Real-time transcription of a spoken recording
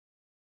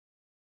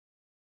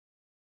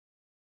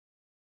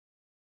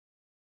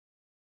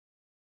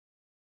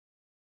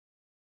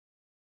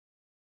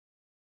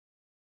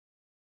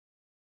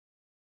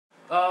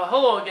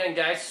Hello again,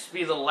 guys. This will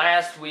be the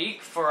last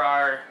week for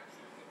our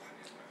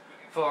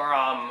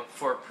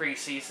for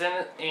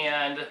preseason,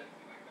 and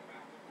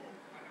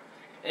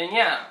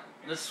yeah,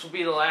 this will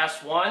be the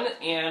last one.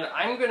 And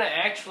I'm gonna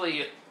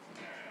actually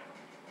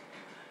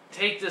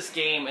take this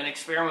game and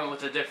experiment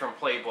with a different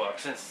playbook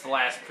since it's the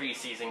last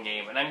preseason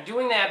game, and I'm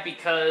doing that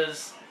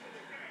because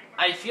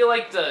I feel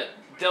like the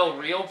Del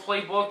Rio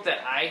playbook that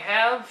I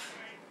have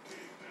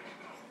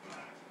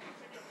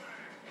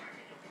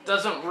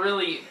doesn't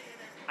really.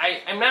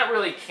 I'm not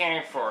really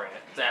caring for it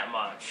that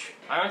much.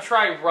 I'm going to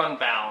try run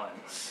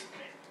balance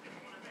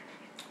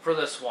for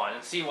this one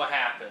and see what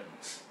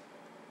happens.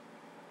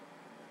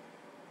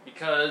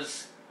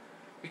 Because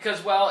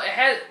well, it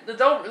had there's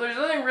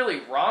nothing really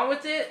wrong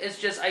with it. It's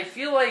just I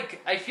feel like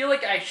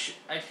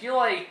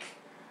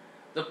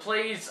the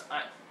plays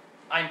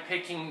I'm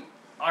picking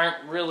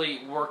aren't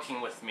really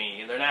working with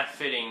me. They're not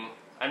fitting.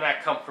 I'm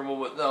not comfortable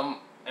with them,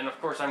 and of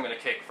course I'm going to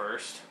kick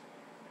first.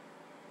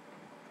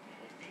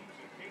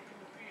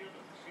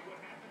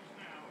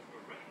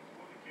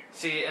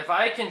 See, if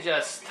I can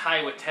just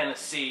tie with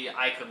Tennessee,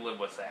 I could live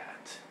with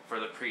that for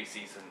the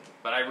preseason.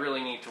 But I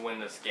really need to win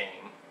this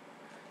game.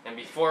 And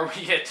before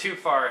we get too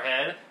far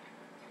ahead,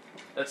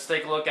 let's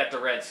take a look at the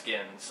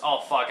Redskins. Oh,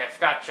 fuck, I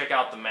forgot to check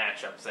out the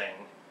matchup thing.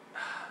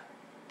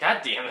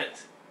 God damn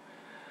it.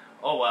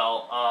 Oh,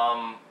 well,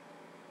 I'm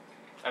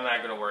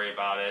not going to worry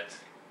about it.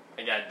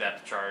 I got a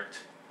depth chart.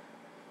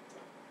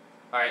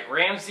 Alright,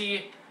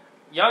 Ramsey,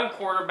 young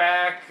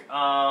quarterback,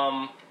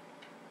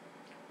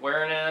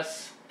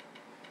 awareness.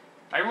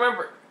 I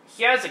remember,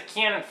 he has a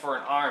cannon for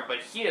an arm, but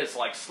he is,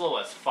 like, slow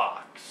as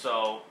fuck.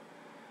 So,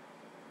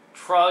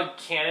 Trug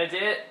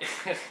candidate,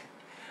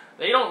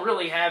 they don't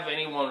really have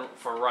anyone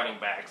for running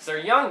backs. They're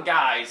young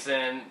guys,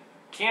 and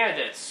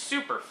candidate's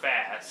super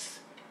fast.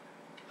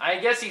 I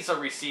guess he's a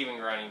receiving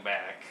running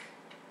back,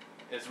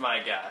 is my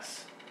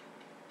guess.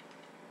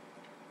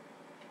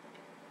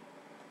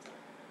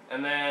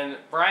 And then,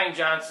 Brian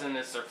Johnson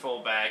is their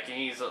fullback, and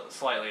he's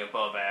slightly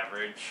above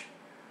average.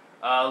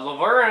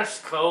 Laverne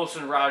Close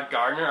and Rod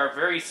Gardner are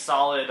very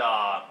solid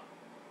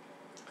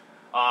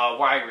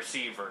wide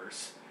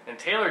receivers. And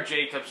Taylor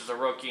Jacobs is a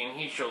rookie, and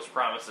he shows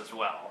promise as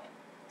well.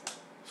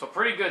 So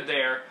pretty good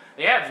there.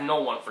 They have no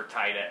one for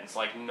tight ends,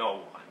 like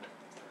no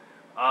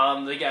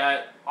one. They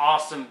got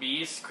awesome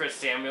beast, Chris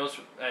Samuels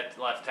at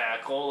left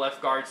tackle.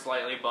 Left guard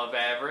slightly above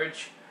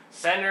average.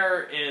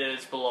 Center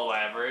is below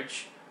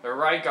average. The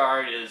right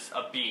guard is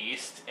a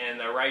beast. And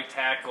the right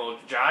tackle,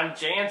 John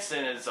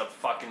Jansen, is a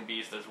fucking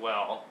beast as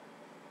well.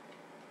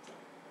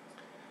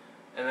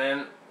 And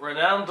then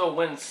Ronaldo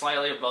wins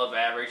slightly above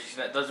average.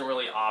 That doesn't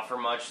really offer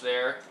much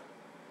there.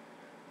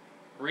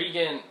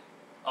 Regan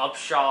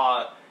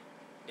Upshaw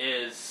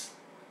is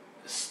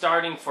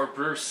starting for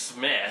Bruce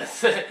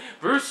Smith.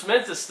 Bruce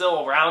Smith is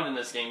still around in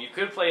this game. You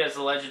could play as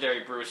the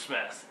legendary Bruce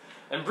Smith.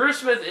 And Bruce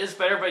Smith is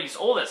better, but he's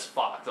old as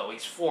fuck, though.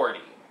 He's 40.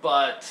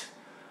 But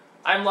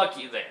I'm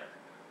lucky there.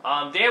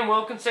 Dan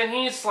Wilkinson,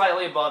 he's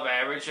slightly above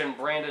average. And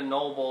Brandon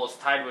Noble is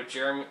tied with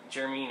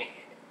Jermaine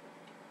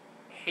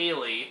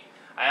Haley.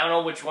 I don't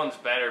know which one's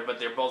better, but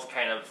they're both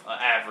kind of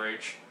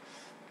average.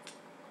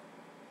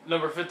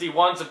 Number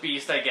 51's a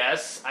beast, I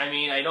guess. I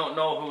mean, I don't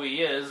know who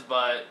he is,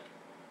 but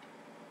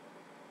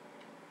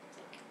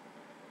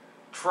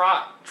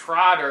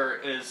Trotter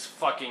is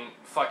fucking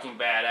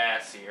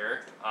badass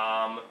here.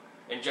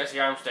 And Jesse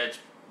Armstead's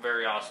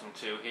very awesome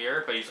too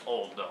here, but he's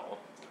old though.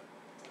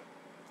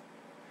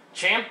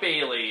 Champ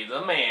Bailey,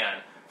 the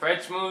man.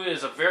 Fred Smoot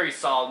is a very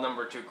solid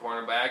number 2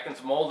 cornerback, and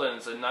Smolden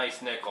is a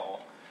nice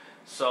nickel.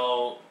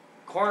 So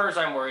corners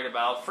I'm worried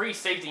about. Free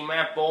safety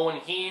Matt Bowen,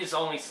 he's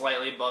only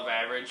slightly above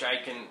average. I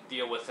can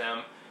deal with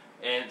him.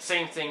 And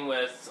same thing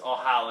with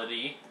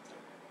O'Holiday.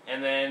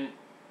 And then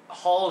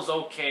Hall's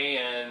okay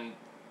and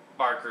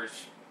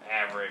Barker's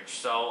average.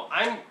 So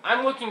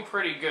I'm looking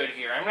pretty good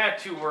here. I'm not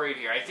too worried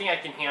here. I think I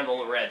can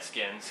handle the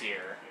Redskins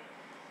here.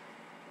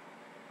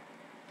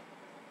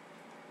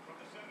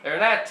 They're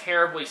not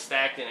terribly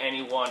stacked in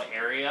any one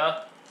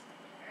area.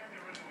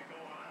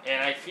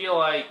 And I feel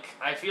like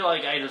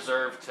I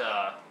deserve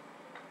to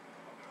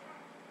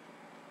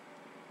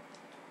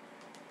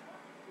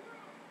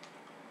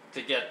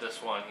get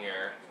this one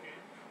here.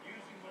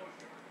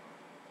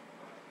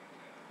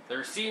 The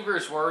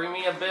receivers worry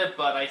me a bit,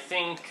 but I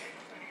think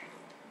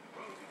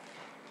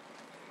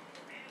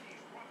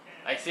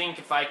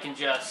if I can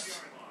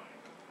just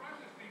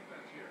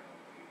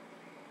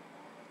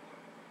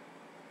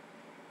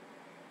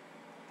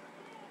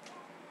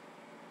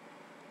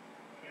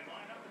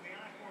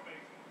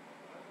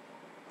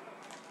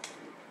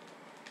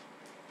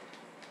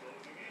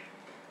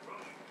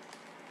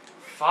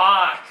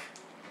fuck.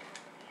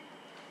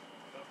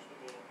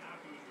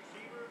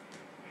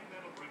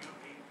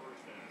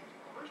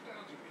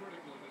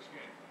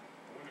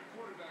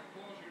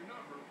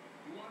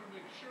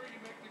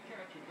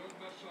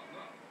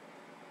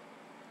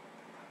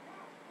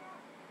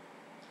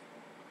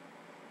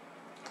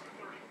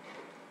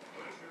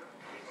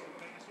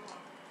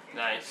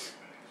 Nice.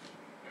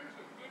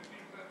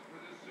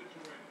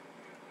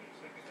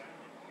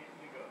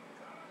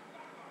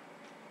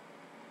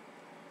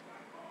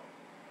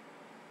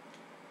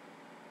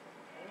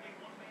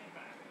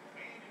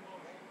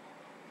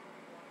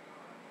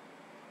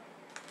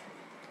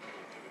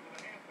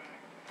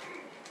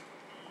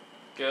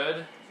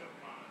 good.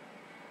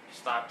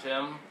 Stopped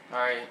him.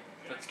 Alright,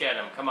 let's get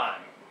him. Come on.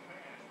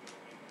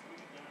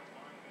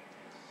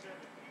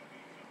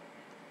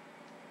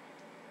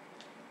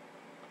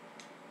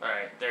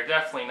 Alright, they're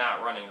definitely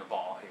not running the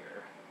ball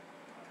here.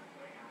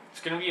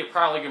 It's gonna be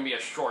probably gonna be a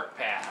short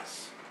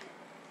pass.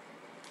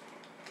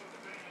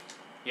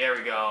 There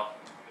we go.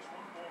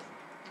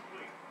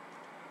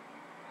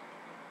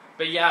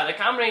 But yeah, the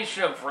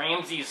combination of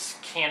Ramsey's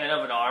cannon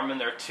of an arm and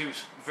their two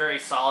very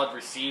solid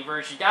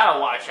receivers, you gotta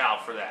watch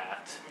out for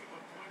that.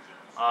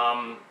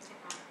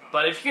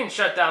 But if you can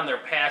shut down their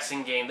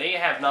passing game, they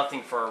have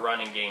nothing for a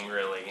running game,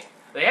 really.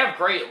 They have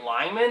great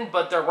linemen,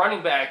 but their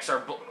running backs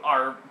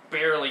are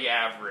barely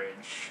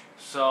average.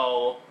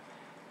 So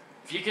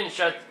if you can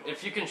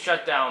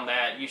shut down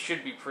that, you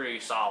should be pretty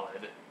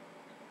solid.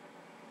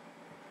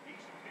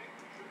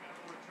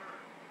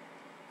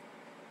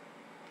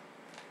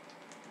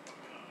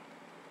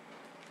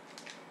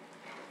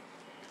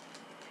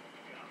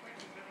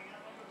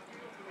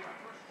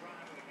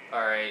 All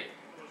right.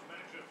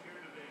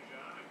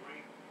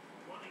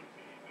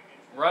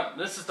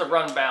 This is the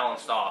run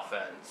balanced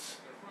offense.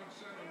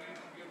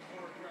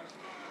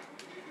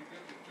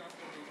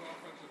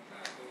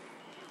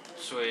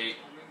 Sweet.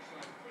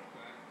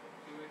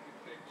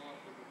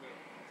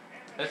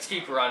 Let's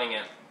keep running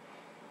it.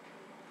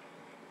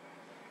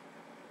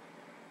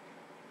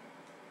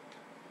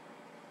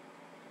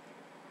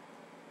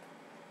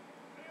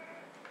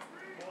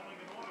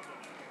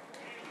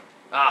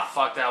 Ah,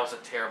 fuck, that was a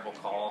terrible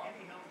call.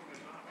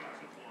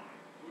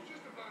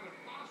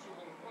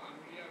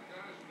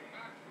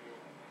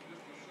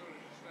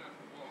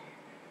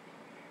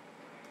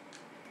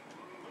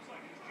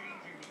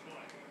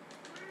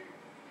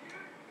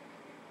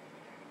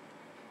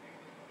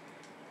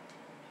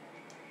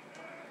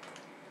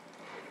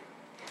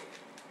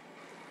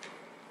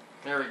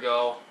 There we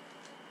go.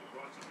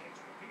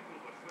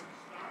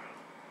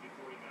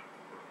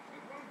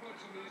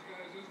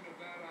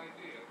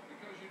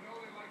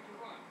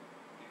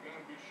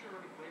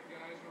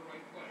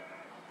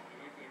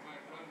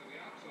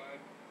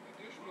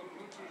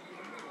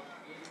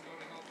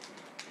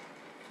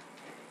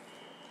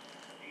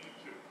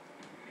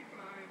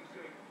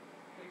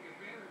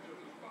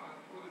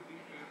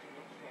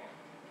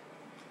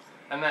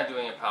 I'm not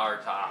doing a power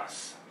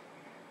toss.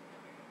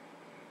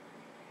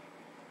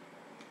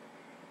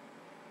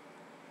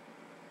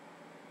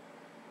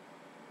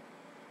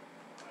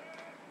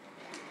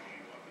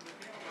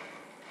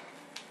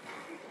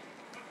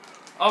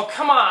 Oh,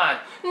 come on!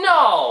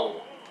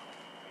 No!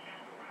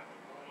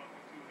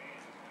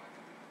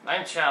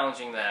 I'm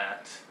challenging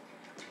that.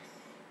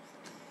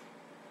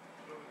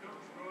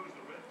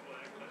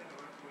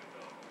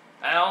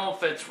 I don't know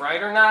if it's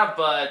right or not,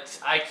 but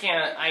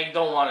I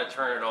don't want to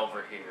turn it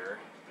over here.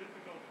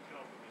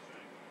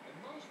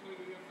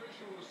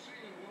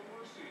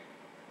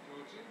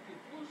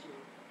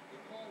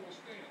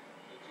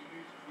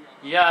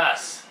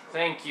 Yes,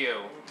 thank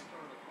you.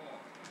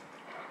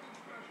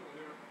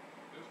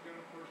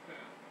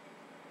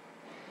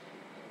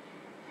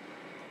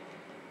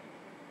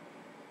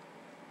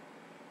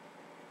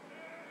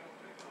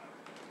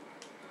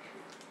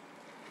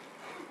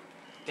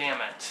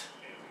 Damn it.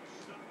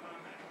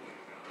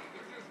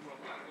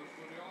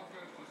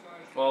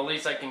 Well, at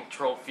least I can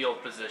control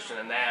field position,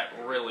 and that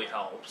really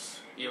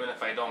helps, even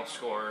if I don't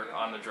score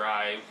on the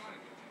drive.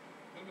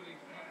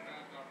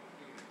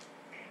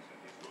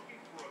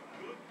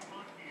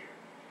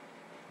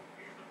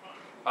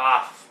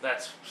 Ah,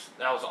 that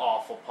was an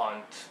awful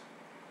punt.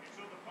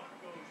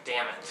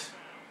 Damn it.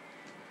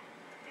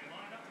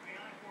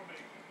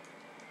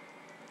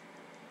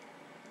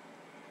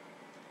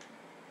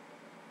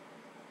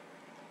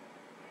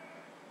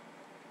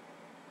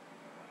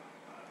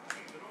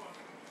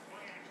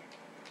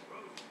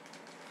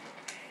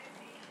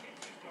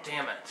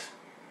 Damn it.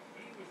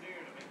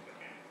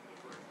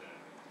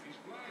 He's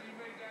glad he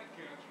made that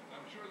catch.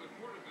 I'm sure the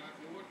quarterback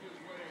will look his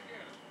way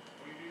again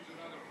when he needs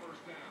another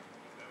first down.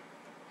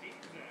 Keep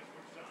possession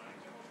for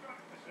signs, and we'll start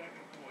the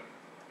second quarter.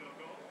 They'll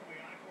go from the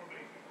I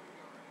formation.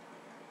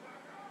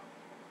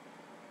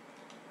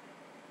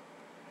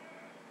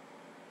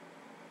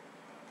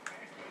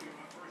 Pass failure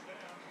on first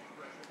down.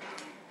 Pressure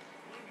Moody.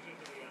 Flings it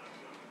to the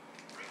outside.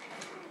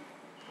 Breaking through.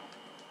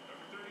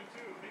 Number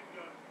 32 picked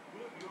up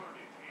good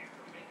yardage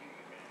after making the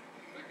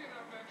catch. Picking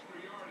up extra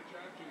yardage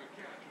after the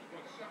catch is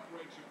what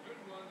separates the good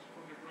ones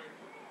from the great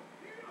ones.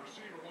 The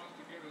receiver wants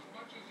to get as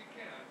much as he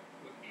can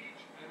with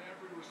each and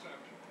every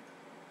reception.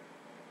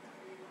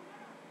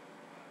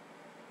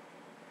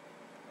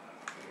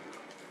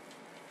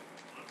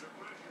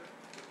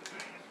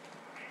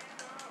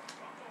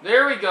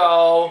 There we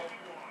go.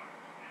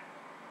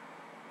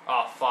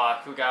 Oh,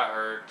 fuck. Who got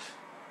hurt?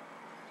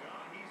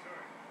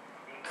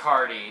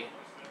 Cardi.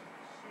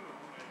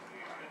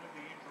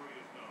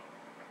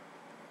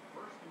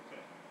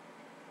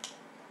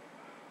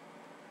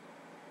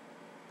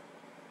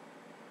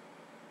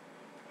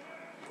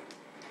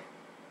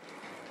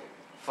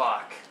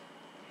 Fuck.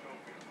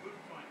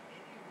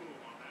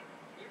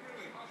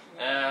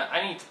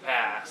 I need to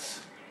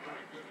pass.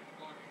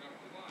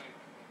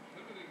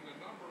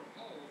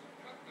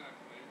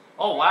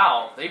 Oh,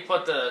 wow. They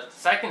put the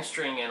second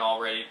string in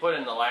already. Put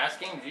in the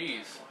last game?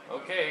 Jeez.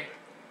 Okay.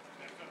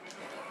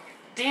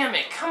 Damn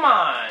it. Come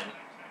on.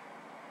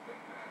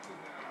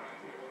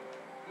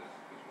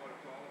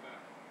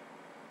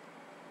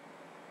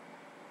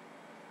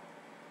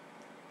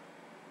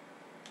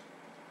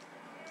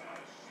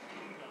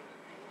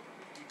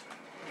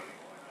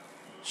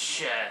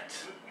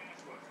 Shit.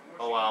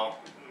 Oh, well.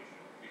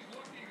 He's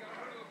lucky he got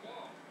rid of the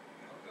ball.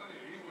 I'll tell you,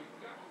 he was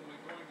definitely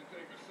going to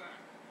take a sack.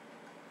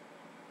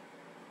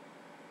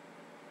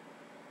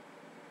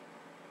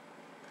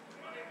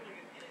 Unable to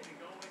get anything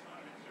going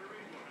on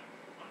Missouri line.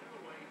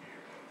 Underway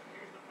here.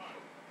 Here's the punt.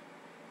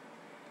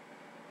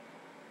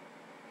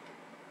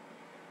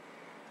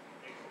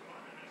 Takes the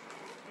punt and has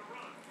room to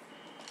run.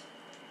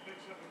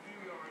 Picks up a few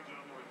yards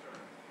on the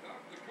return.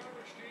 Knocked the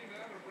coverage team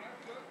out and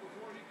wrapped up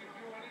before he could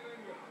do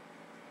anything with it.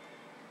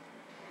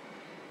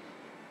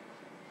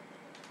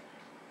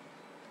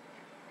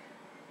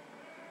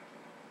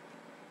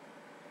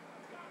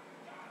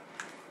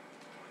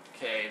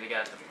 Okay, they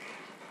got the...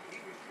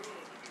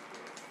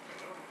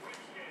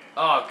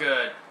 Oh,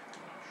 good.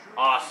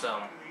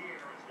 Awesome.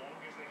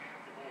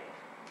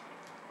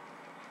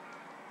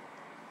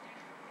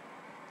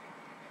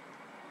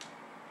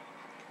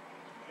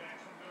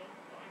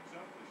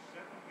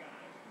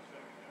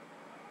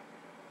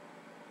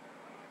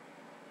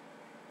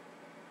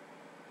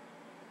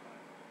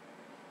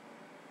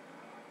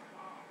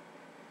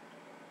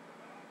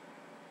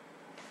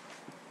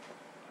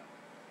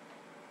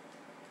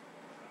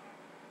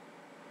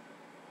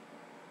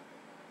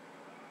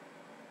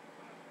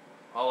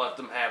 I'll let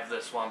them have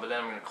this one, but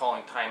then I'm going to call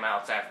in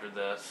timeouts after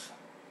this.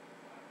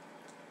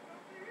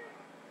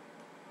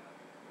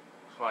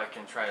 So I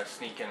can try to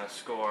sneak in a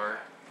score.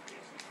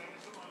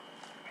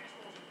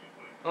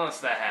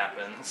 Unless that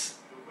happens.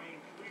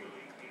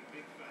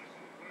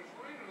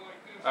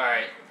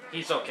 Alright,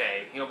 he's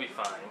okay. He'll be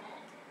fine.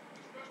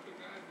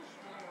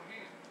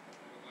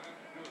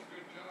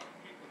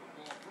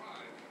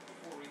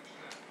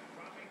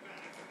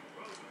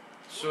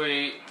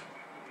 Sweet.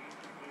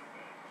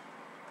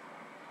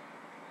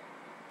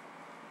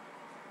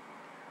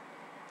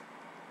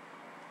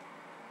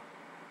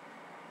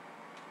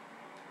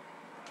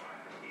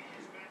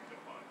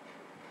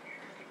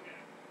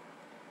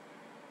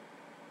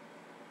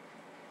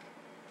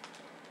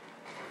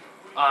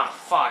 Ah,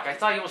 fuck. I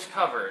thought he was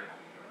covered.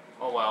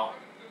 Oh, well.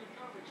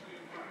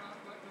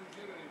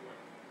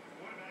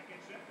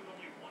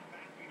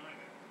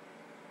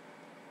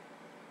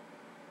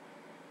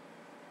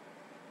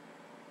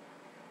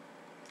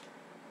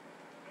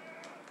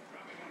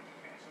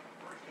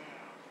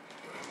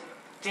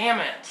 Damn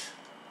it.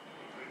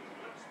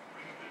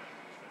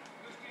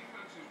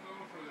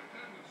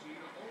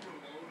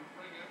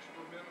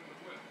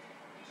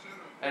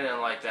 I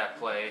didn't like that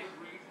play.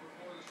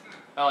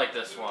 I like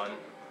this one.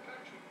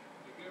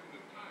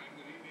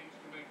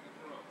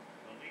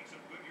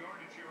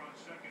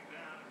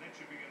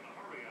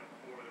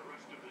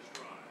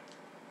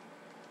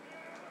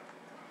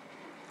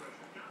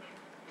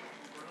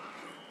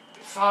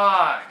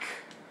 Fuck.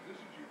 This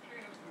is your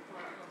chance to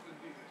try something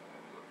decent.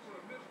 Look for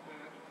a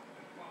mismatch and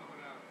bomb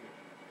it out here.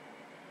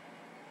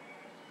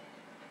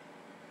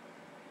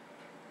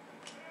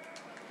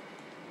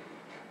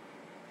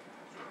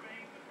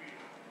 Surveying the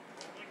field.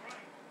 Rolling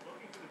right.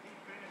 Looking for the deep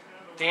finish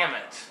down the Damn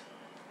it.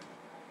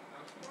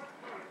 Now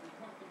smart play to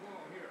punt the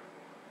ball here.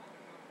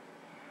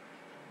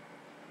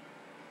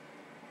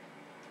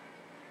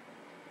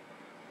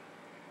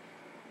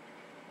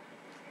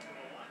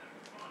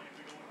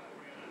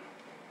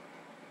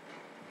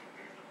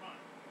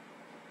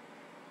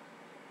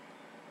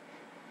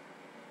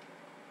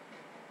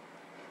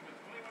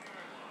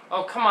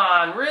 Oh, come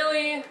on.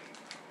 Really?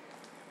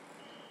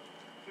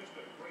 Just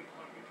a great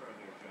punt return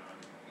there, John.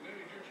 And then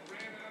he just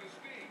ran out of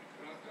steam.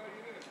 But I'll tell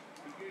you this,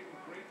 he gave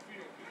him great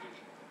field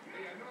position.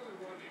 Hey, I know they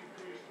want to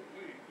increase the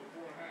lead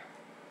before half,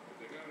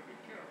 but they got to be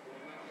careful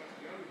and not let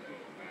the other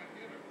team back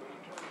in it when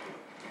it turns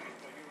over.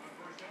 Like you're on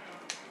first down,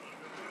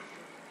 under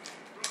pressure.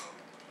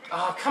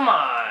 Oh, come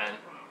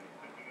on.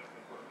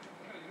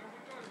 Yeah, you know,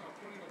 we're talking about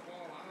putting a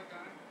ball on a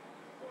guy.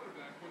 The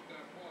quarterback put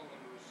that ball on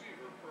the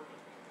receiver perfectly.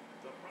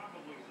 They'll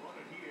probably run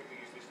it here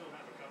because they still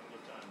have a couple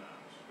of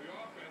timeouts. The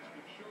offense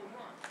could show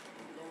run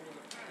and go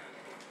with a pass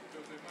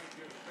because they might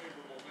get a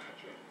favorable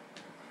matchup.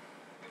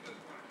 In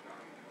this one,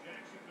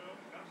 Jacksonville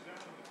comes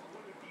out of the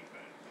quarter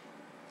defense.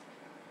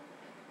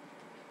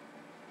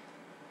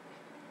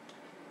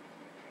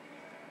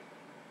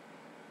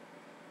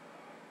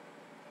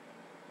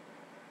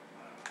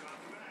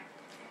 Drop back.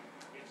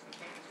 It's the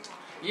pass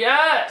off.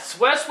 Yes,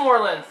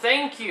 Westmoreland,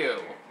 thank you.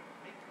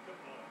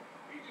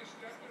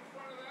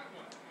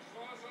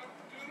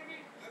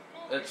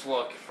 Let's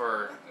look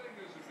for...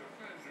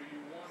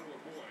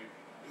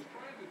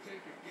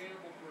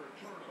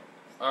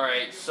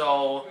 Alright,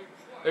 so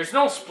there's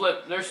no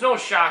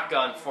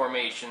shotgun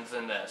formations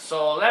in this.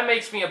 So that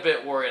makes me a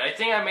bit worried. I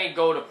think I may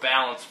go to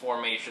balance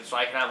formation so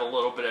I can have a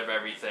little bit of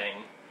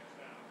everything.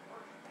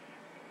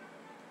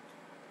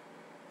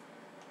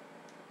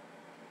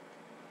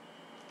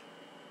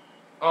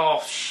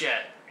 Oh,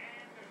 shit.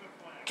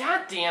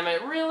 God damn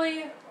it,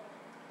 really?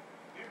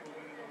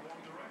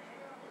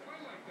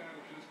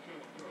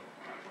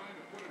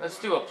 Let's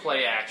do a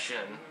play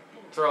action.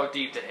 Throw it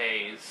deep to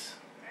Hayes.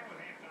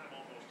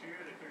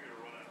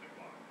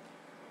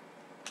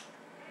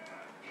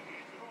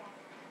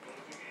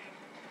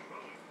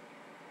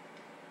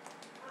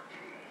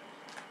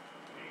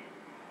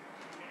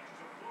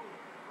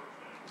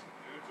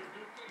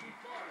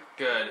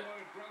 Good.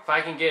 If I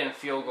can get in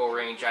field goal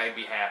range, I'd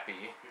be happy.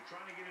 They're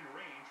trying to get in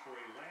range for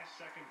a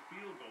last-second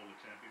field goal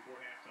attempt before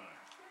halftime.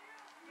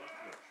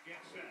 Buckler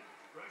gets set.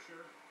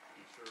 Pressure.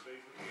 He surveys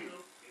the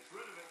field. Gets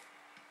rid of it.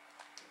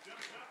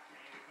 Jumps up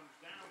and it comes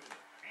down with it.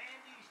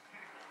 And he's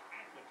tackled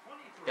at the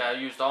 23. Yeah, I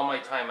used all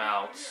my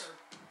timeouts.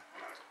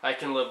 I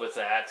can live with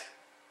that.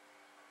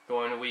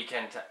 Going to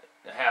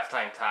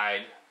halftime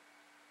tied.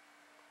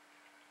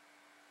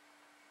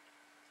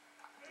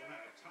 We'll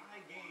have a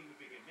tie game if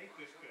they can make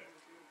this pick.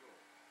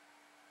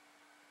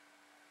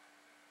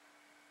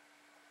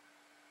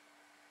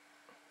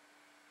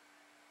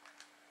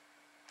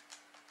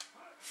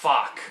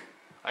 Fuck.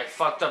 I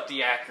fucked up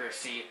the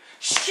accuracy.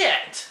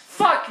 Shit!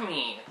 Fuck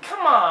me!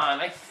 Come on!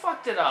 I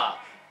fucked it up.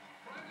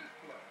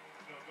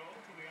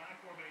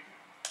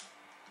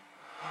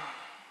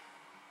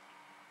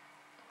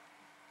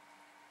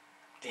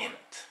 Damn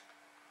it.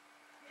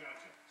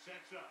 Johnson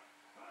sets up.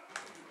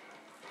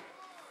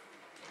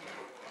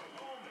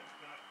 Bowman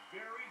got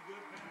very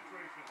good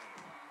penetration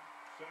there.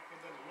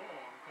 Second and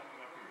long coming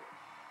up here.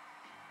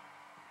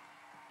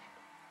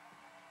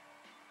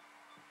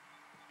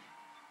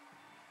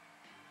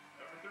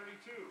 Number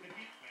 32, the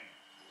deep man.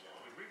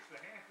 We've reached the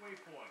halfway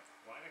point.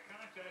 Quite a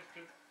contest.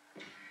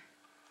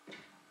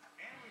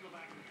 And we go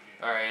back to the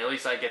game. Alright, at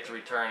least I get to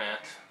return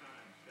it.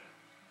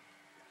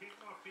 The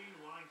kickoff team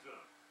lines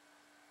up.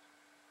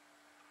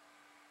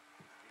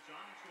 It's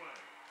on its way.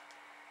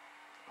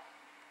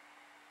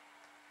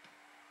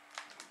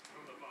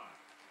 From the 5.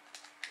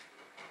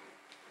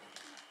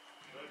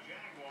 The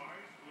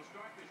Jaguars will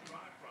start this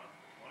drive from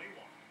 21.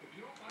 If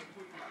you don't like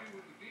what you see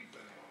with the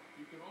defense,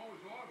 you can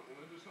always audible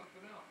into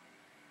something else.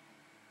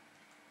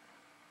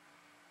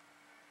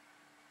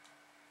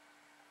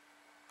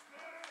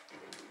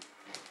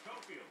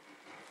 Schofield.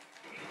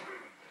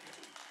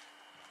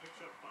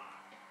 Picks up 5.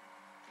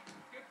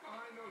 Get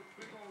behind those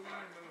big old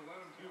linemen and let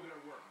them do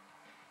their work.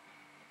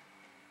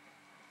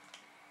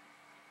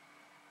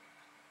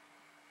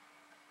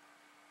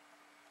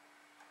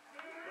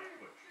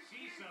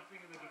 Sees something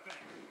in the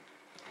defense.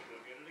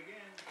 They'll get it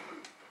again.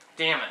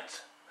 Damn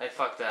it. I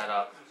fucked that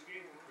up.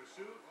 Escaped the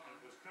pursuit and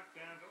was cut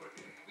down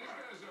quickly. These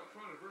guys up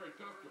front are very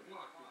tough to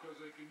block because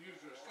they can use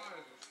their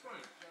size and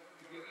strength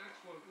to get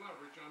excellent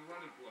leverage on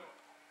running play.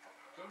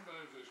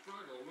 Sometimes they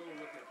struggle a little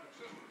with their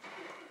consistency,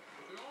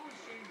 but they always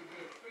seem to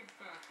be a big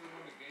factor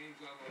when the game's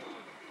on the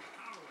line.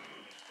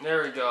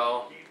 There we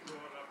go. Can't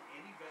draw it up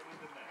any better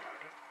than that.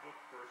 Textbook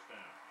first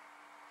down.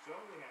 So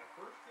we have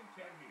first and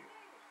 10 here.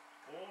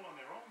 Ball on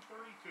their own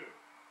 32.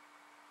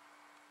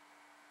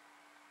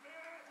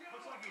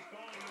 Looks like he's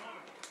calling an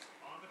audible.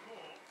 On the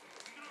call.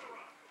 He's on the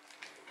run.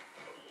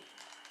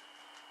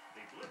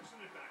 They blitz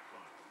and it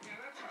backfire. Yeah,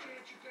 that's a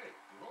chance you take.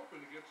 You're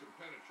hoping to get some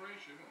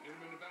penetration and get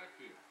them in the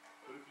backfield.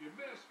 But if you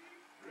miss,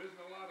 there isn't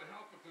a lot of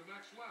help at the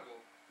next level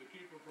to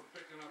keep them from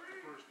picking up the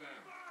first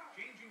down.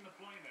 Changing the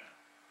play now.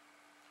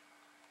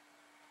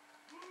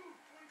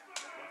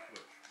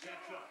 Buckler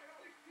sets up.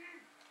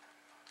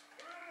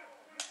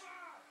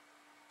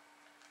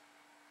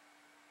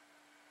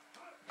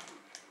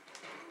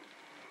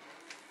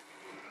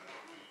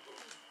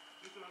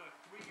 Just about a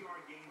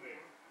 3-yard gain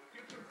there.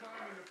 Get some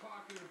time in the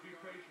pocket and be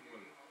patient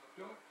with it.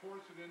 Don't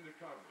force it into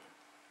coverage.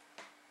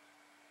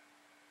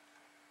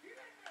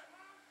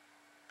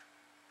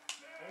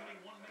 Only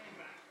one man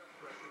back.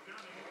 Pressure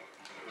coming.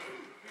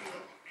 Throws the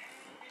field.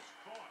 And it's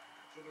caught.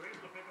 So they're able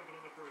to pick up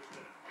another first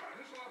down.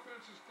 This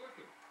offense is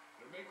clicking.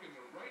 They're making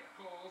the right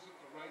calls at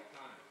the right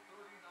time.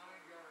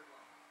 39-yard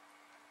line.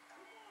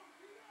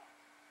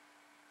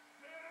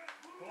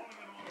 Calling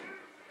an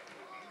audible.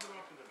 Hands it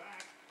off to the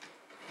back.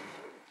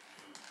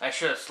 I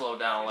should have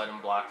slowed down and let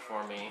him block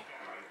for me.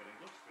 But he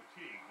looks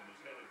fatigued and is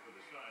headed for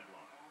the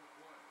sideline.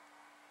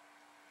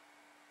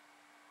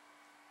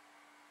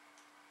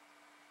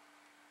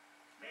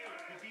 Taylor,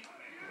 the deep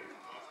man.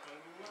 Lost by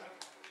the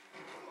left.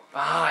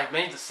 Ah, I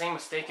made the same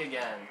mistake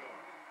again.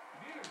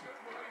 Need a good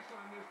release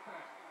on this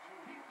pass.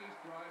 Keep this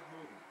drive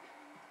moving.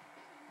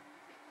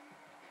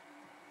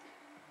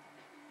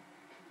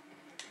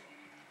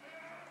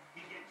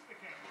 He gets the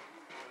catch.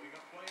 Setting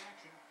up play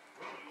action.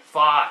 Running.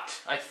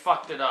 Fucked. I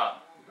fucked it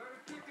up. You better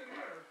kick it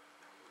here.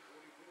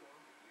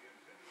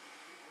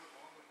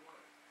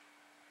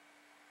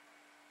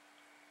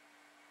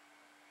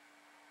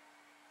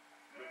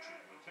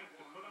 Richard will attempt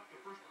to put up the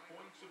first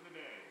points of the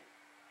day.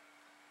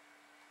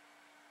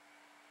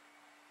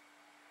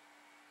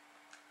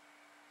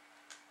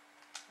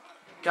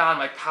 God,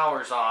 my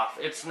power's off.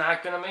 It's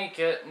not gonna make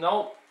it.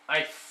 Nope.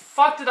 I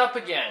fucked it up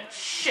again.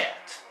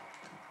 Shit.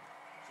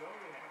 So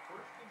they have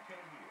first and 10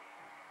 here.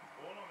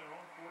 Ball on their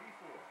own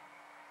 44.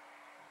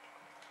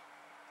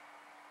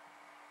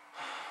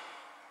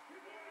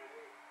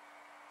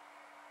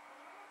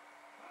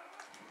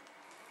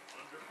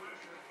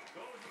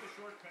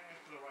 short pass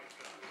to the right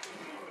side.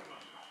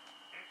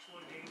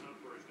 Excellent game on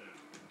first down.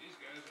 These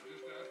guys are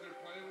just out there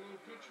playing a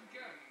little pitch and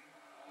catch.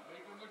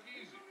 Make it look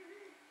easy.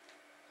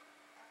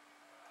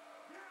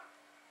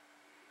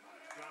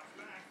 Drops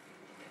back.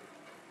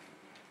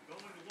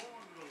 Going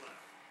long to the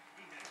left.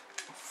 He has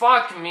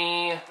Fuck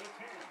me. the 10.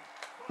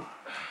 5.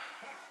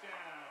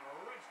 Touchdown,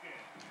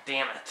 Redskins.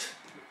 Damn it.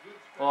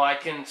 Well, I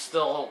can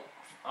still...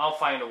 I'll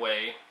find a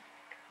way.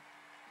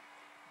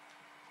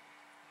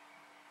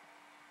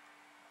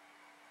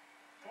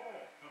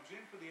 Hall comes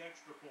in for the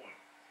extra point.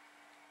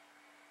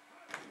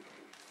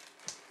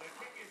 The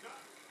kick is up.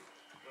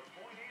 The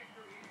point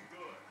after is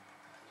good.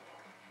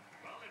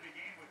 Well, they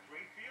began with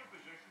great field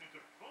position and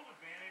took full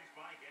advantage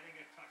by getting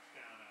a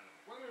touchdown out of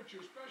it. Whether it's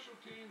your special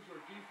teams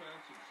or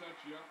defense that sets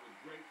you up with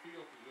great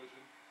field position,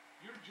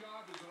 your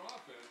job as an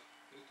offense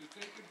is to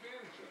take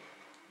advantage of it.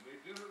 And they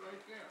did it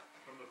right there.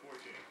 From the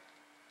 14.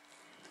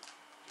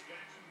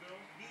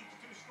 Jacksonville needs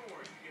 2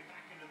 scores to get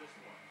back into this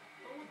one.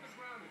 Go with the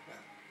ground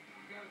attack.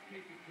 You got to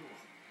take it to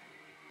them.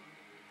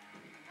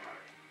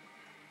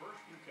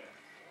 First and 10.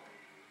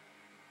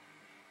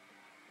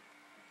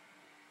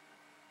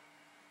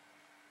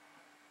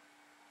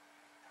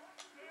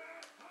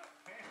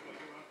 Pass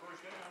player on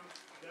first down.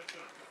 Steps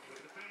up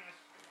with the pass.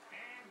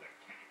 And the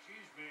catch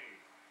is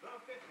made. The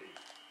 50.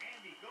 And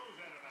he goes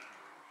out of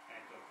bounds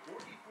at the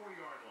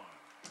 44-yard line.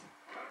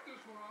 Cut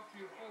this one off to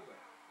your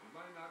fullback. You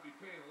might not be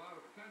paying a lot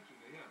of attention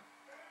to him.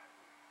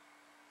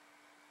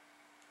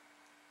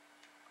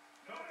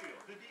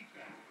 Caulfield, the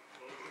defense.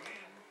 Close him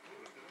in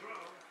with the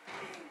throw.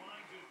 He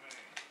finds his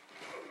man.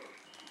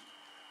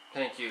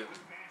 Thank you.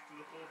 Good pass to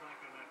the fullback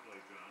on that play,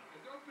 John.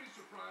 And don't be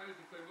surprised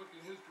if they look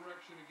in his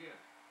direction again.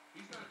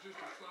 He's not just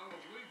a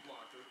solid lead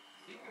blocker.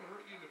 He can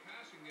hurt you in the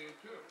passing game,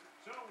 too.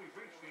 So we've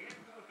reached the end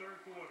of the third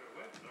quarter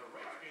with the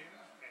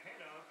Redskins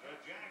ahead of the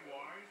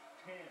Jaguars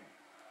 10-0.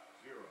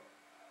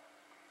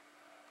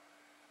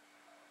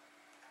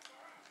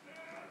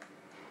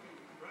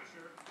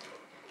 Pressure.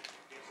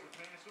 Gets the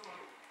pass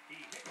off.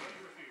 He hits the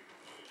receiver.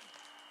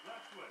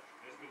 Left foot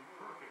has been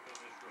perfect on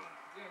this drive.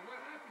 Yeah, what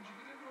happens? You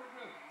get into a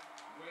rhythm.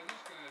 The way this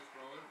guy's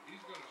throwing,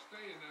 he's going to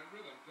stay in that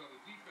rhythm until the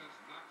defense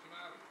knocks him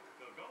out of it.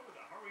 They'll go with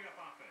a hurry-up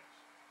offense.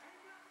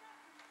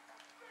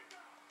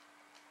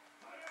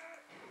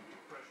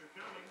 Pressure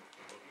coming.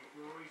 Looking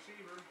for a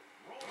receiver.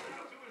 Rolls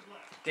out to his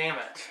left.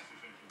 Damn it. Pass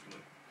is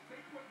incomplete.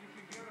 Take what you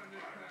can get on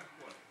this pass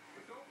play,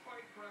 but don't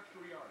fight for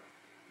extra yardage.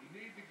 You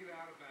need to get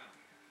out of bounds.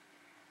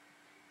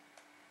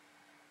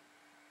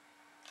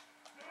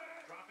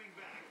 Dropping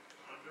back.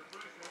 Under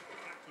pressure.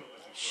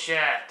 Excellent.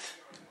 Shit.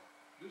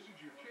 This is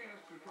your chance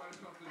to try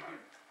something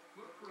deep.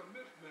 Look for a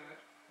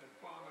mismatch and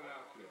bomb it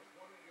out to him.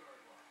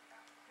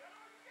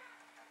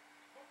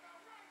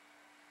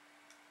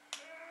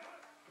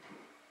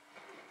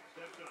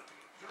 Steps up.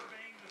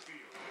 Surveying the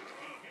field.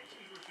 He hits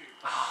his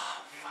receiver. Ah,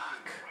 And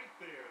fuck. right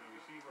there, the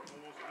receiver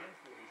holds it in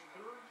for his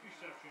 3rd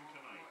reception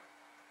tonight.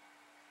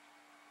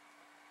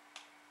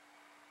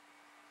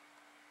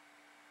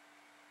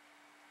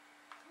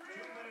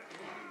 Two-minute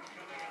warning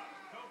coming up.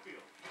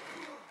 Caulfield.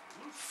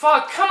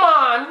 Fuck, come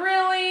on,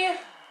 really?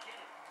 This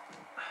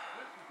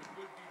is a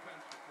good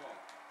defensive call.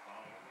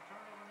 Following the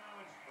turnover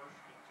now, it's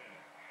 1st and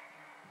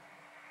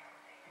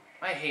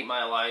 10. I hate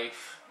my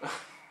life.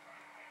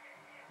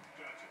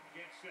 Johnson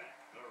gets set.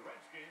 The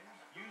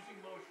Redskins using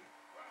motion.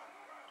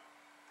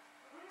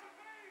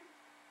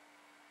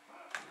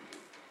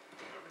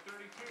 Number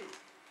 32.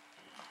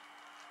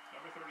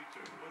 Number 32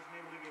 wasn't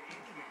able to get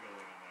anything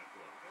going on that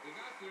play. They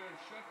got there and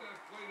shut that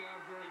play down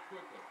very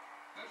quickly.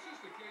 That's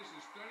just a case of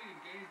studying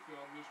game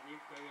film this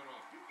week paying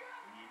off.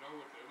 When you know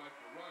what they like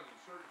to run in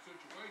certain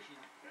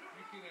situations,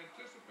 you can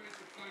anticipate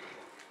the play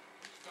call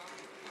and stop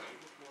the play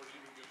before it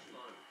even gets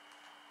started.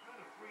 About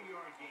a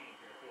 3-yard gain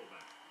for the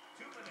fullback.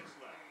 2 minutes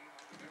left.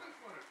 Give this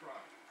one a try.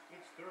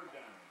 It's 3rd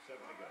down and 7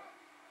 to go.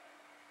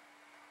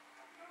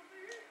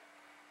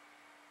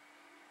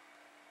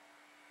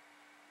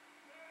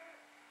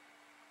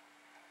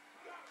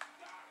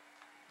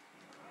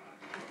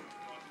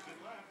 Tosses it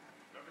left.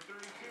 Number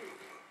 32.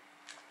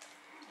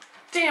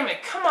 Damn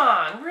it, come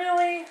on,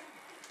 really?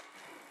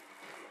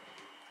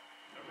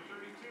 Number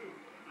 32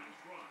 with a nice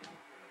run.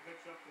 And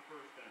picks up the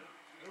 1st down.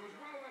 It was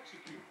well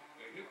executed.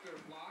 They hit their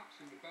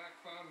blocks and the back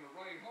found the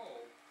right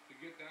hole to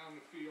get down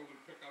the field and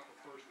pick up a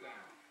 1st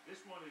down.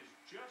 This one is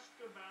just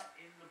about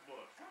in the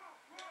books. To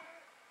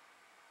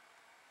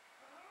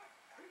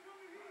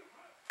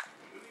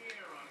the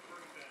air on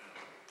 1st down.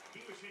 He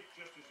was hit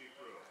just as he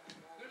threw it.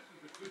 This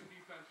is a good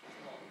defensive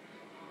call.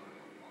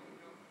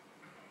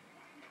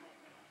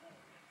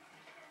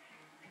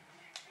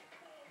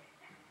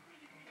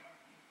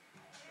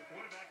 The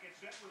quarterback gets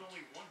set with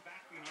only one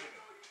back behind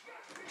him. Up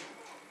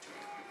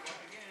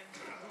again.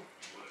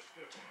 What a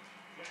stiff one.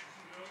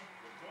 Jacksonville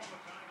will call a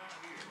timeout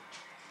here.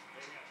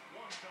 They have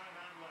 1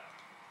 timeout left.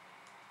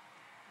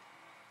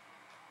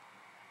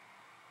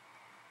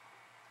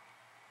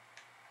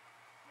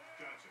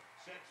 Johnson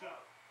sets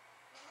up.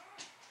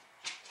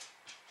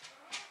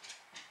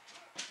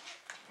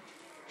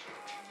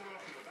 Hands it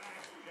off to the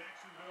back.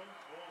 Jacksonville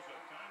calls a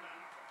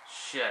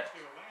shit.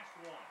 Their last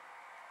one.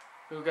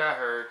 Who got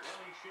hurt?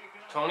 Well, he's shaken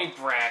up. Tony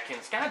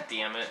Brackens. God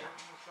damn it. On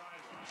the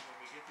sideline when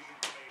we get the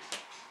information.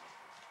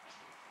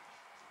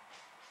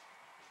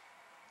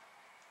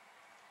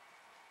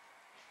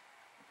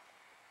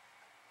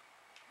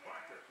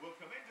 Parker will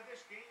come into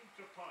this game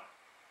to punt.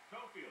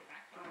 Cofield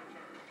back to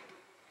return.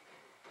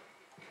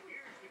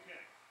 Here's the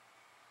kick.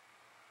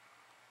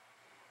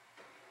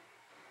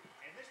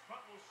 And this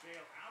punt will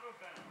sail out of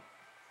bounds.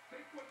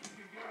 Take what you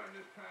can get on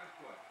this pass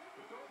play,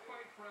 but don't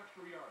fight for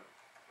extra yardage.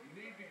 You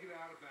need to get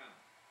out of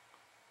bounds.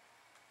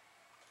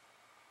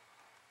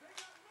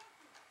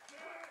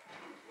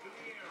 To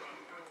the air on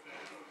first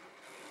down.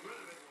 Gets rid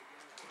of it.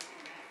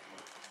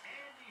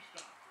 And he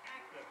stopped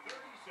at the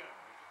 37.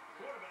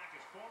 Quarterback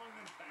is calling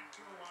them back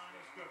to the line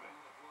of scrimmage.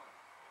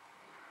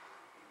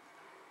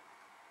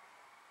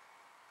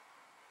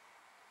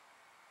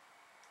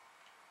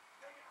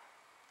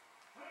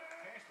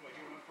 Pass play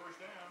here on first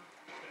down.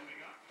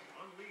 Stepping up.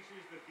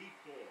 Unleashes the deep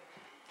ball.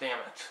 Damn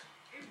it.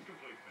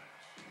 Incomplete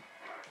pass.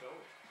 So,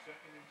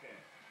 second and 10.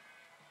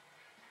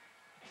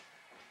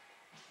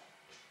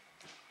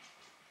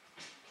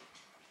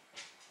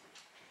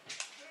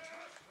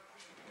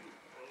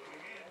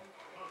 Closing in.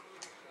 Hunt.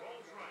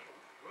 Rolls right.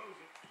 Throws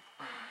it.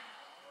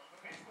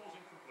 Pass ball's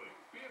incomplete.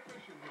 Be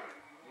efficient here.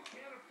 You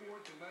can't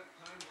afford to let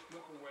time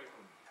slip away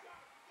from you.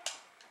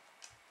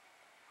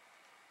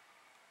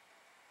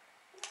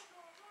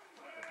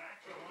 The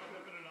backs are lined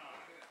up in an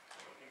eye.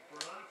 Looking for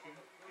an option.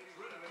 Gets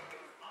rid of it.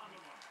 On the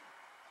mark.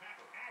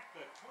 Tackle at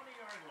the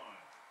 20-yard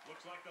line.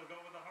 Looks like they'll go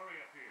with a hurry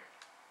up here.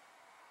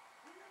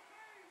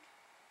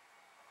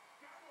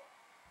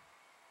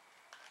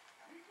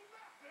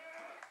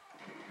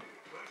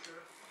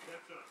 Pressure.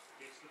 Steps up.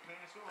 Gets the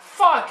pass off.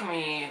 Fuck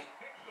me.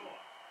 Picked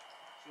off.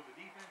 So the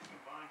defense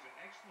combines an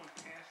excellent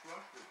pass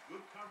rush with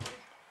good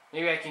coverage.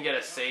 Maybe I can get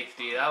a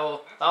safety.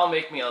 That'll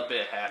make me a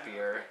bit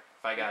happier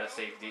if I got a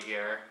safety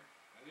here.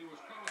 And he was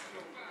coming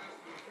so fast,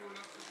 he threw it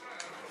up the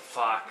grass.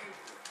 Fuck.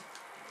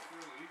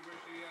 Surely he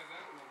wished he had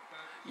that one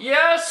back.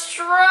 Yes,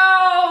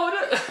 Stroud!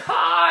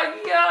 Ah,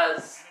 yes!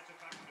 And it's a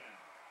touchdown.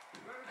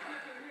 Better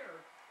keep it here.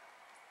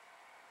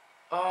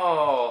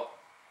 Oh.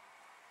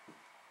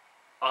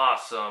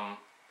 Awesome.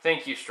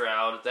 Thank you,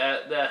 Stroud.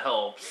 That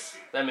helps.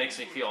 That makes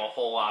me feel a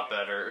whole lot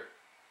better.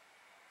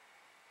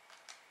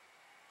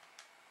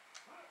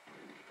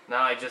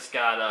 Now I just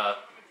gotta On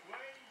its way.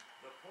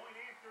 The point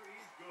after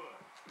is good.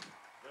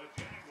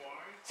 The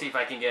Jaguars. see if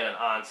I can get an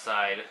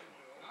onside.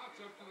 Now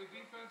it's up to the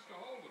defense to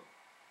hold him.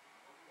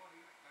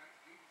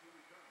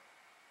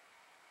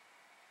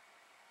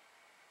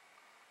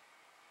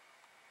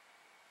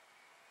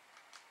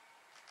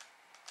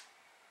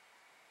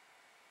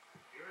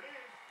 Here it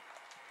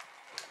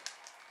is.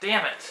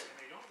 Damn it. And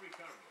they don't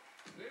recover.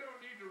 They don't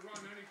need to run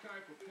any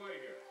type of play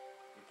here.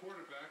 The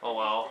quarterback Oh, will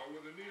well. just go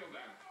with a kneel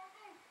down.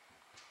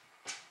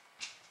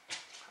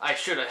 I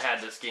should have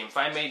had this game. If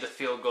I made the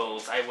field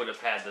goals, I would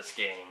have had this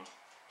game.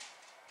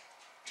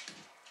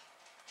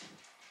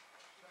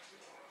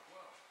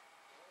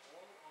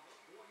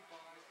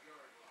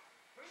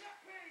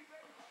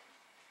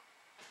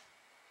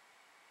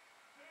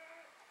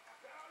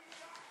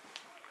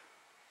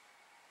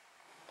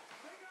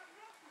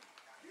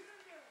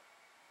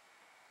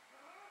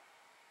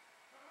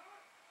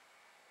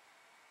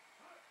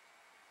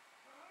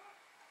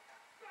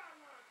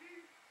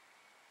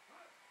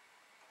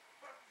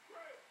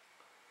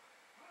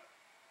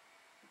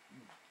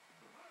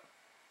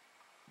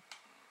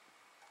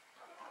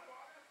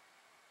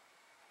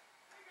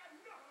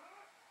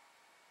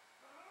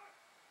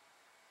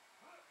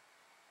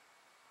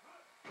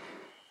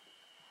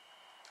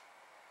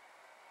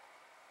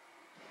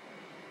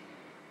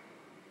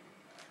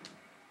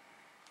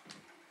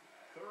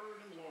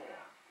 Third and long.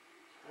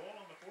 Ball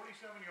on the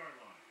 47-yard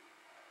line.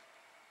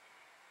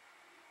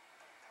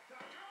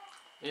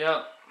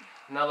 Yep.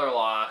 Another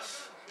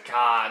loss.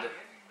 God. End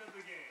of the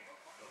game.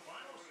 The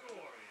final score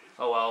is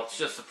Oh well, it's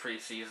just a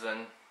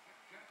preseason.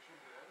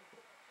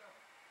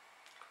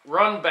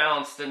 Run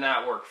bounce did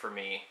not work for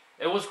me.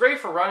 It was great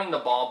for running the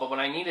ball, but when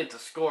I needed to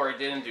score, it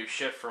didn't do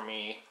shit for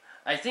me.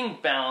 I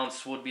think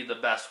balance would be the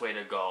best way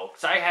to go.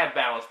 Because I had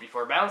balance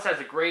before. Balance has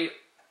a great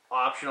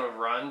option of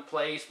run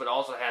plays, but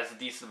also has a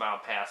decent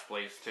amount of pass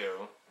plays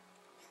too.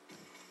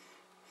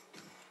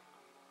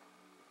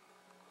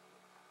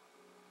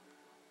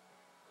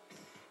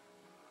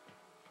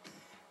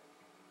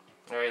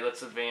 Alright,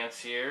 let's advance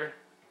here.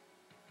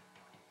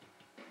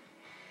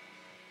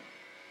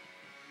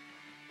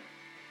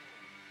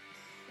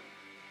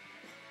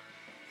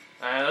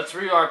 Alright, let's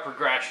read our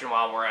progression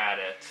while we're at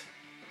it.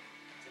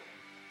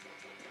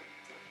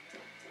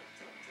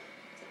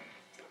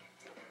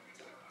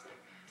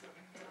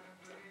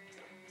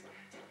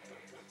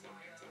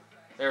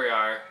 There we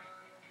are.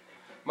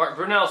 Mark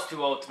Brunell's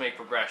too old to make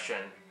progression.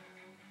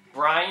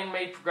 Brian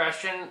made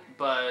progression,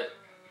 but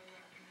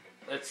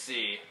let's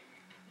see.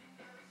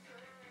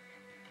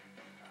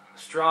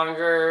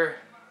 Stronger,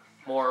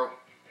 more.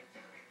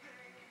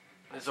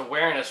 His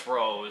awareness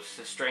rose,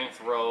 his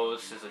strength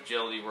rose, his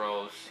agility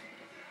rose.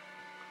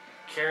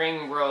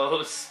 Carrying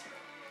Rose.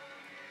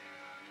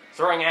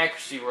 Throwing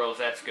accuracy Rose,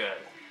 that's good.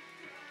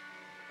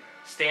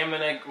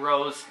 Stamina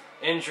Rose.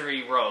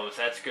 Injury Rose,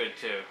 that's good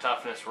too.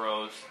 Toughness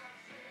Rose.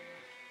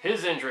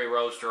 His injury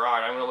Rose,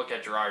 Gerard. I'm going to look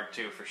at Gerard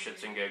too for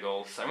shits and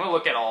giggles. I'm going to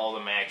look at all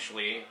of them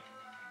actually.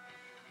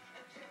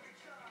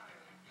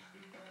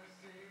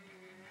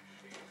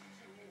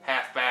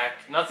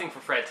 Halfback. Nothing for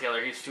Fred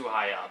Taylor, he's too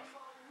high up.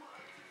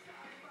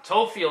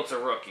 Tofield's a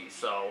rookie,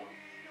 so...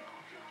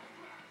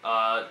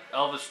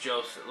 Elvis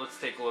Joseph. Let's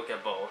take a look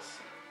at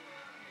both.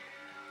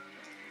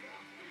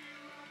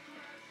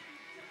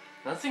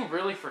 Nothing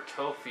really for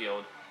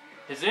Tofield.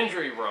 His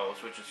injury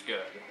Rose, which is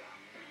good.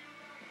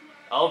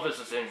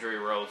 Elvis's injury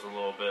Rose a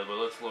little bit, but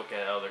let's look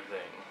at other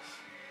things.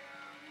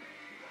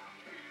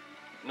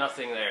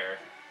 Nothing there.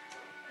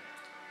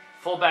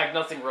 Fullback,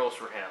 nothing Rose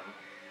for him.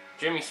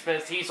 Jimmy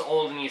Smith, he's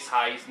old and he's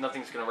high.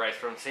 Nothing's going to rise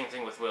for him. Same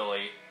thing with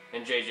Willie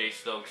and J.J.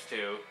 Stokes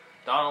too.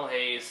 Donald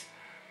Hayes.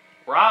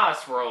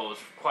 Ross Rose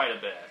quite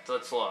a bit.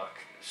 Let's look.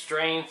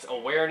 Strength,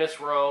 awareness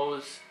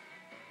Rose.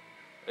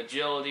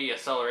 Agility,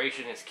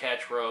 acceleration, his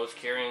catch Rose.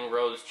 Carrying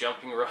Rose,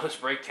 jumping Rose,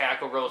 break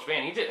tackle Rose.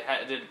 Man, he did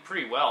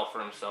pretty well for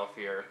himself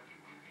here.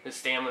 His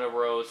stamina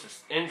Rose,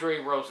 his injury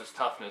Rose, his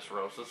toughness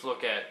Rose. Let's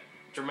look at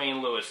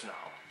Jermaine Lewis now.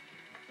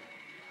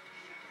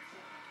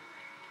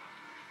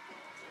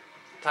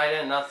 Tight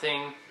end,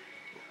 nothing.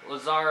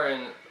 Lazar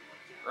and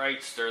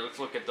Wrightster, let's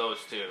look at those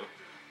two.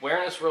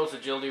 Awareness Rose,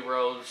 agility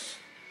Rose.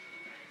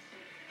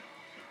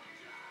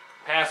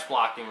 Pass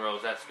blocking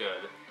Rose, that's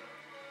good.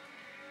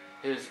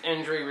 His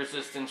injury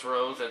resistance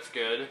Rose, that's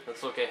good.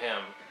 Let's look at him.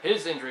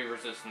 His injury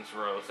resistance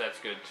Rose, that's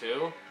good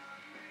too.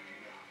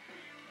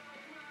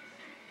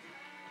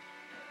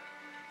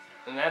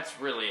 And that's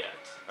really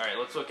it. Alright,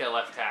 let's look at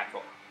left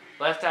tackle.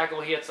 Left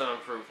tackle, he had some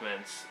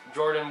improvements.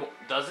 Jordan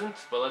doesn't,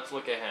 but let's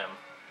look at him.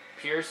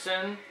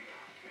 Pearson,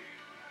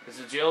 his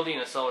agility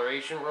and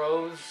acceleration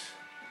Rose.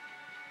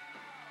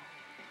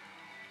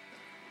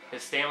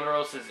 His stamina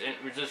Rose, his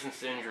resistance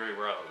to injury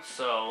Rose.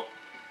 So,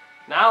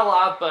 not a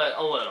lot, but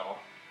a little.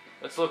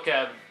 Let's look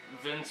at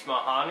Vince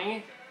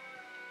Mahoney.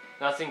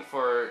 Nothing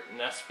for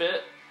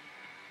Nesbitt.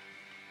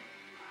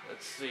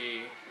 Let's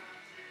see.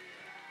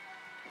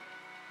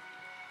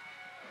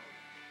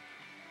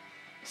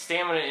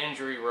 Stamina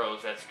injury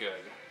Rose, that's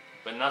good.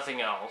 But nothing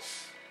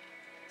else.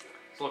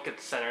 Let's look at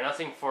the center.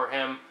 Nothing for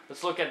him.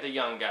 Let's look at the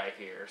young guy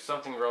here.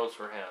 Something Rose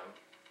for him.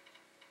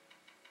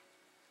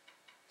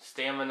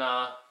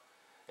 Stamina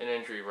and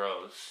injury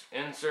Rose.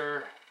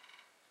 Inzer,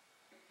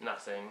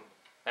 nothing.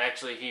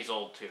 Actually, he's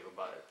old too,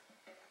 but...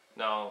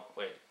 No,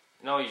 wait.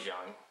 No, he's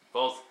young.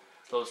 Both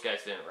those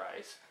guys didn't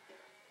rise.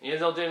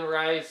 Yindel didn't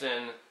rise,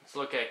 and let's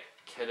look at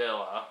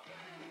Cadilla,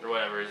 or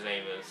whatever his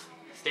name is.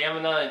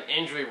 Stamina and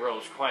injury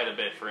Rose quite a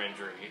bit for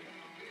injury.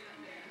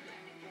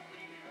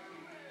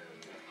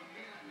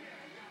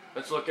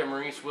 Let's look at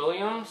Maurice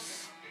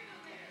Williams.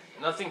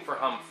 Nothing for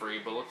Humphrey,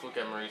 but let's look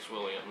at Maurice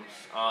Williams.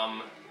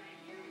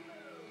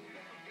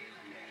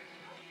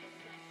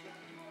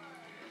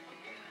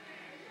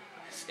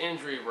 His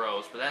injury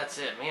Rose, but that's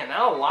it. Man,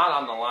 not a lot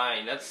on the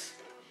line. That's...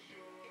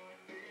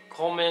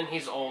 Coleman,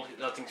 he's old.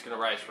 Nothing's going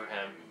to rise for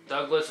him.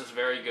 Douglas is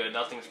very good.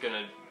 Nothing's going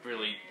to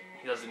really...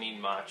 He doesn't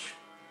need much.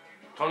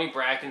 Tony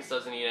Brackens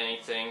doesn't need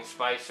anything.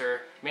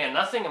 Spicer. Man,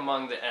 nothing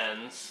among the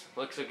ends.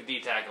 Looks like a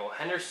D-tackle.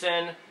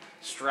 Henderson,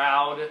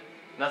 Stroud,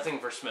 nothing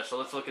for Smith. So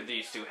let's look at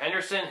these two.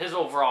 Henderson, his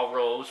overall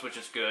Rose, which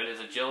is good. His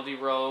agility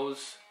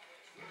Rose.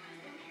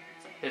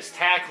 His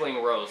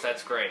tackling Rose,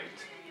 that's great.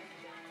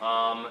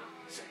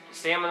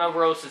 Stamina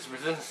Rose, his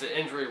resistance to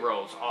injury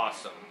Rose,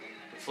 awesome.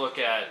 Let's look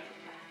at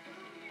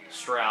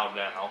Stroud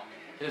now.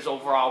 His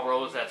overall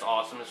Rose, that's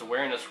awesome. His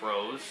awareness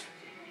Rose.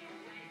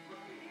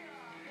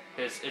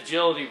 His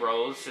agility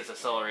Rose, his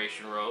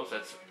acceleration Rose,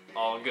 that's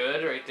all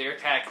good right there.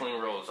 Tackling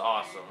Rose,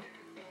 awesome.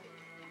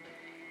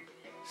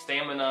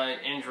 Stamina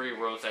and injury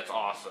Rose, that's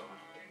awesome.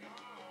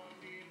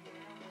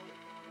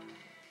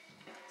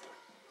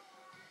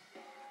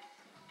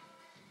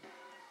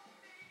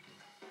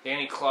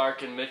 Danny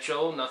Clark and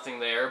Mitchell, nothing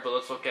there, but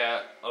let's look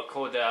at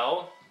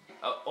Oyedel,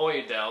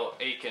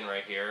 Aiken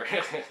right here.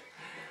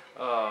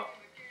 Let's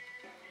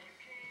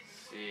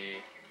see.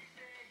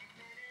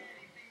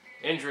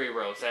 Injury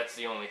Rose, that's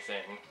the only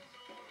thing.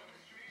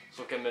 Let's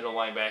look at middle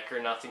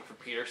linebacker, nothing for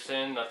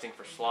Peterson, nothing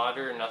for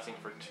Slaughter, nothing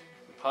for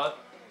Putt.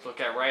 Let's look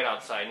at right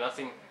outside,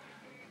 nothing.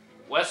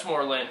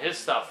 Westmoreland, his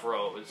stuff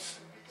Rose.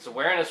 His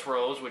awareness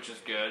Rose, which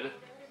is good.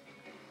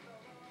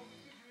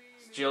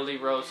 His agility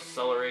Rose,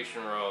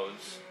 acceleration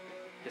Rose.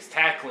 His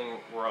tackling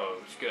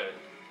Rose, good.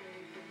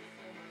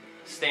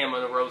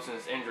 Stamina Rose and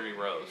his injury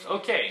Rose.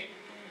 Okay,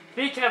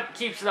 if he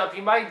keeps it up,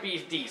 he might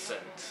be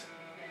decent.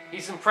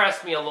 He's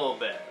impressed me a little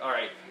bit.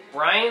 Alright,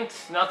 Bryant,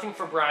 nothing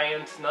for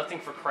Bryant, nothing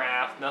for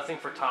Kraft, nothing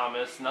for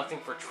Thomas, nothing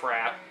for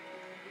Trapp.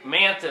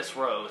 Mantis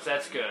Rose,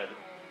 that's good.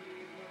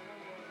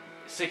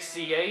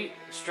 68,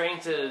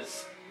 strength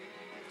is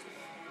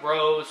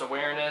Rose,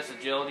 awareness,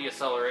 agility,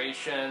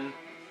 acceleration,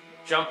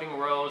 jumping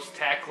Rose,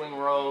 tackling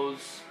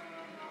Rose,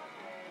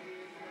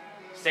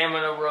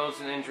 stamina Rose,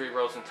 and injury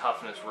Rose, and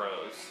toughness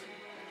Rose.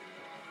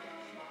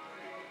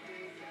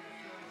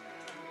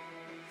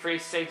 free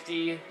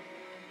safety.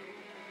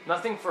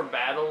 Nothing for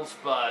battles,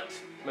 but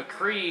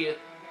McCree,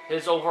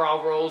 his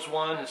overall rose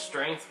 1, his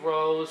strength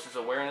rose, his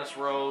awareness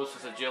rose,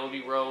 his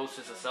agility rose,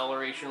 his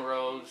acceleration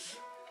rose,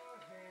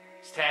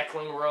 his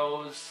tackling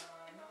rose,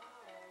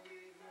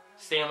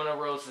 stamina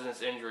rose, and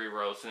his injury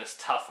rose, and his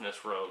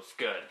toughness rose.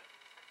 Good.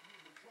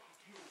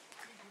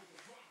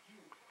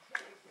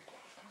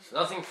 So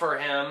nothing for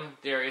him,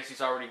 Darius,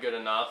 he's already good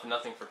enough.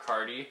 Nothing for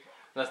Cardi.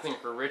 Nothing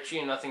for Richie,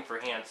 and nothing for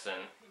Hanson.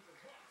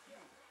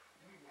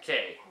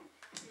 Okay.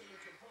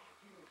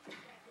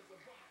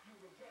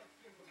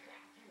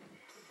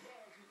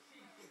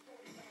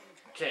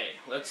 Okay,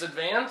 let's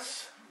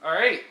advance.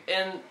 Alright,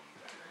 and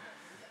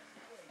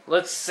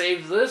let's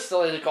save this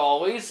like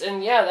always.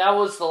 And yeah, that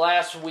was the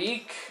last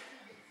week.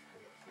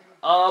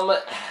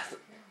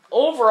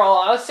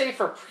 Overall, I would say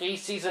for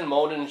preseason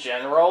mode in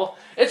general,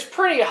 it's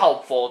pretty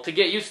helpful to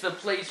get used to the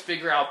plays,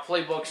 figure out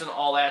playbooks and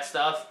all that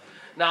stuff.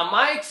 Now,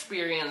 my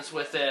experience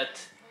with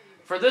it,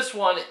 for this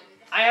one,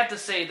 I have to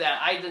say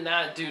that I did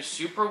not do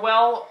super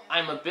well.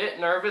 I'm a bit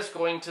nervous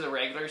going to the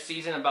regular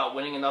season about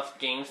winning enough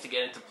games to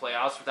get into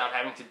playoffs without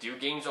having to do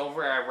games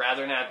over. I'd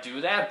rather not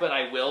do that, but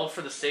I will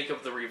for the sake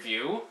of the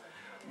review.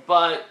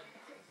 But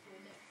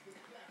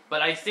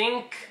I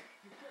think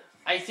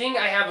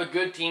I have a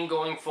good team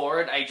going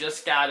forward. I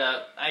just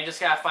gotta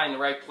find the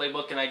right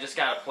playbook, and I just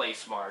gotta play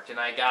smart, and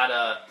I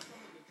gotta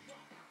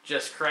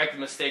just correct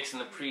mistakes in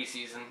the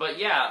preseason. But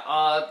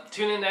yeah,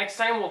 tune in next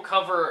time. We'll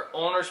cover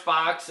Owner's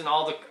Box and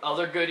all the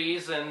other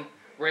goodies in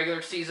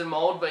regular season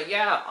mode. But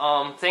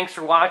yeah, thanks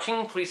for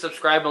watching. Please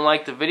subscribe and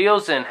like the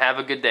videos, and have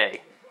a good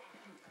day.